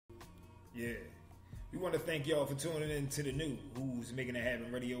Yeah. We want to thank y'all for tuning in to the new Who's Making It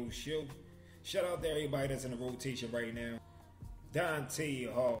Happen radio show. Shout out to everybody that's in the rotation right now. Dante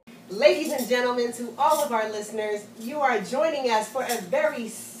Hall. Ladies and gentlemen, to all of our listeners, you are joining us for a very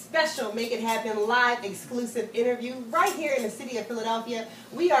special Make It Happen live exclusive interview right here in the city of Philadelphia.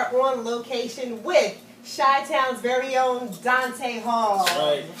 We are on location with Chi-Town's very own Dante Hall. That's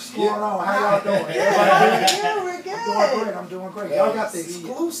right. What's going on? How y'all doing? Good. How are you? We're good. I'm doing great. Y'all got the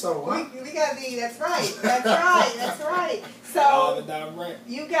exclusive, huh? We got the, that's right. So,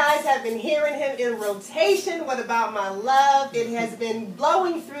 you guys have been hearing him in rotation. What About My Love? It has been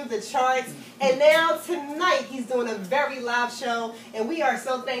blowing through the charts. And now, tonight, he's doing a very live show. And we are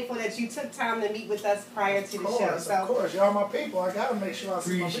so thankful that you took time to meet with us prior to the show. Of course. Y'all my people. I got to make sure I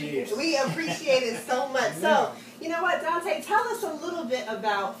see my people. We appreciate it so much. So, you know what, Dante, tell us a little bit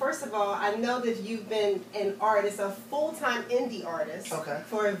about, first of all, I know that you've been an artist, a full-time indie artist,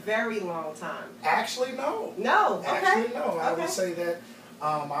 for a very long time. Actually, no. No, okay. Actually, no. I would say that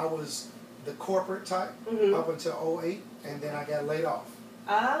I was the corporate type up until 2008, and then I got laid off.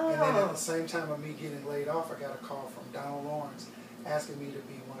 Oh. And then at the same time of me getting laid off, I got a call from Donald Lawrence asking me to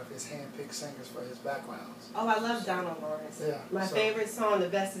be one of his hand-picked singers for his backgrounds. Oh, I love Donald Lawrence. Yeah. My favorite song, The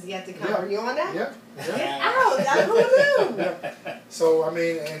Best Is Yet to Come. Are you on that? Yep. Get out! Who knew? Yeah. So, I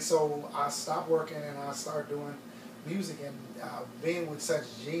mean, and so I stopped working and I started doing music, and being with such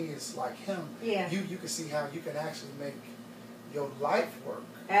genius like him, you can see how you can actually make your life work.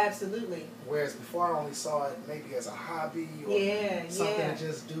 Absolutely. Whereas before I only saw it maybe as a hobby or something to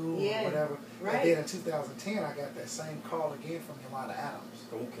just do or whatever. Right. And then in 2010 I got that same call again from Yolanda Adams.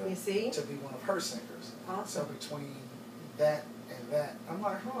 Okay. You see? To be one of her singers. Awesome. So between that and that, I'm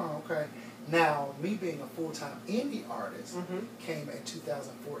like, okay. Now, me being a full-time indie artist came in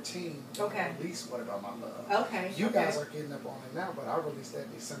 2014 when I released What About My Love. Okay. You guys are getting up on it now, but I released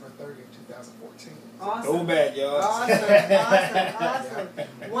that December 30th, 2014. Awesome. Go back, y'all. Awesome.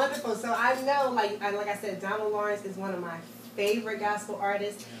 Wonderful. So I know, like I said, Donald Lawrence is one of my favorite gospel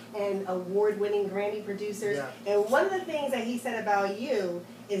artists and award-winning Grammy producers. Yeah. And one of the things that he said about you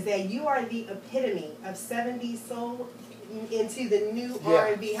is that you are the epitome of 70s soul into the new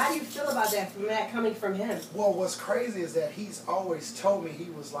R&B. How do you feel about that coming from him? Well, what's crazy is that he's always told me, I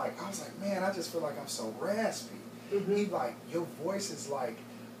was like, man, I just feel like I'm so raspy. He like, your voice is like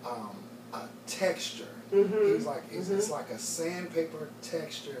a texture. He's like, it's like a sandpaper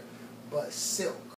texture, but silk.